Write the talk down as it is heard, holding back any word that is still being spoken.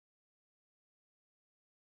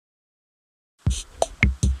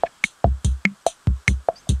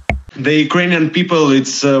the Ukrainian people,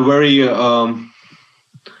 it's very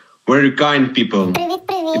kind people.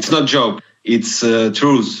 It's not joke, it's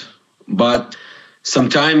truth. But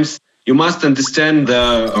sometimes you must understand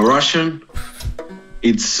the Russian.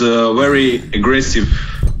 It's a very aggressive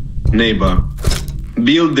neighbor.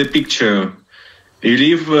 Build the picture. You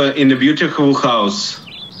live in a beautiful house.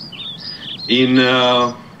 In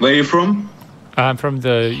where are you from? I'm from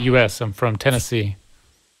the U.S. I'm from Tennessee.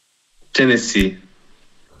 Tennessee.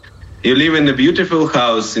 You live in a beautiful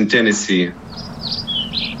house in Tennessee.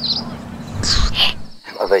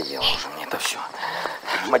 Надоело уже мне это все.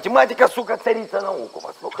 Математика, сука, царица наук у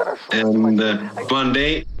вас. Ну хорошо. And one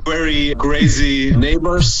day, very crazy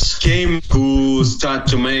neighbors came who start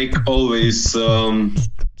to make always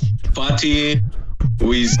party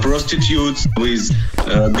with prostitutes, with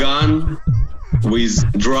gun, with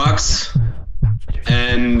drugs,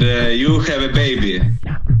 and you have a baby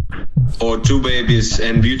or two babies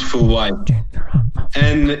and beautiful wife.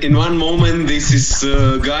 And in one moment, this is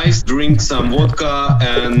guys drink some vodka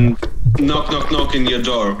and knock in your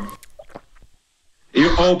door. You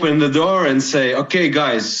open the door and say, "Okay,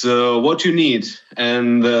 guys, what you need?"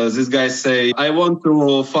 And these guys say, "I want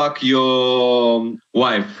to fuck your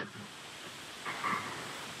wife."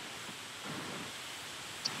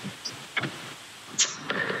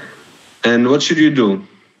 And what should you do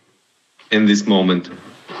in this moment?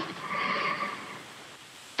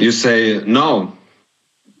 You say, "No,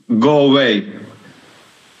 go away."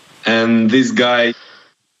 And this guy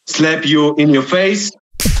slap you in your face,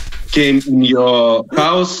 came in your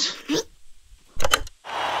house.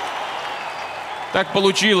 Так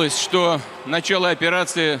получилось, что начало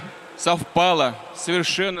операции совпало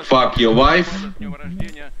совершенно. Fuck your wife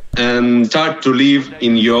and start to live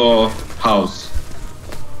in your house.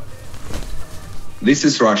 This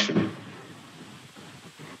is Russian.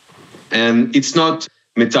 And it's not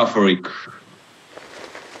metaphoric.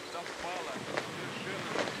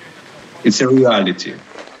 It's a reality.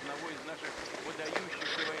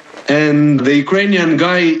 And the Ukrainian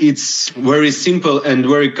guy, it's very simple and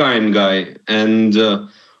very kind guy. And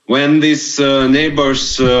when these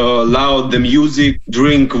neighbors allow the music,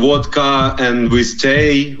 drink vodka, and we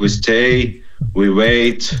stay, we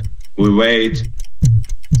wait.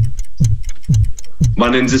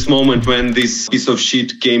 But in this moment, when this piece of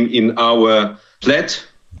shit came in our flat,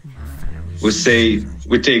 we say,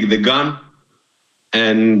 we take the gun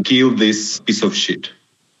and kill this piece of shit.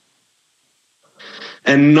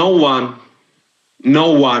 And no one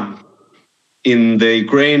in the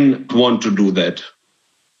Ukraine want to do that.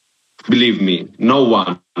 Believe me, no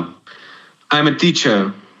one. I'm a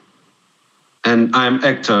teacher and I'm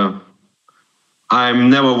actor. I'm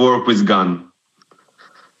never work with gun.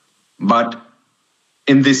 But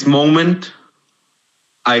in this moment,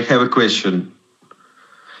 I have a question.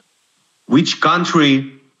 Which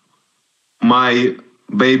country my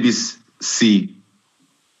babies see?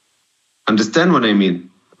 Understand what I mean?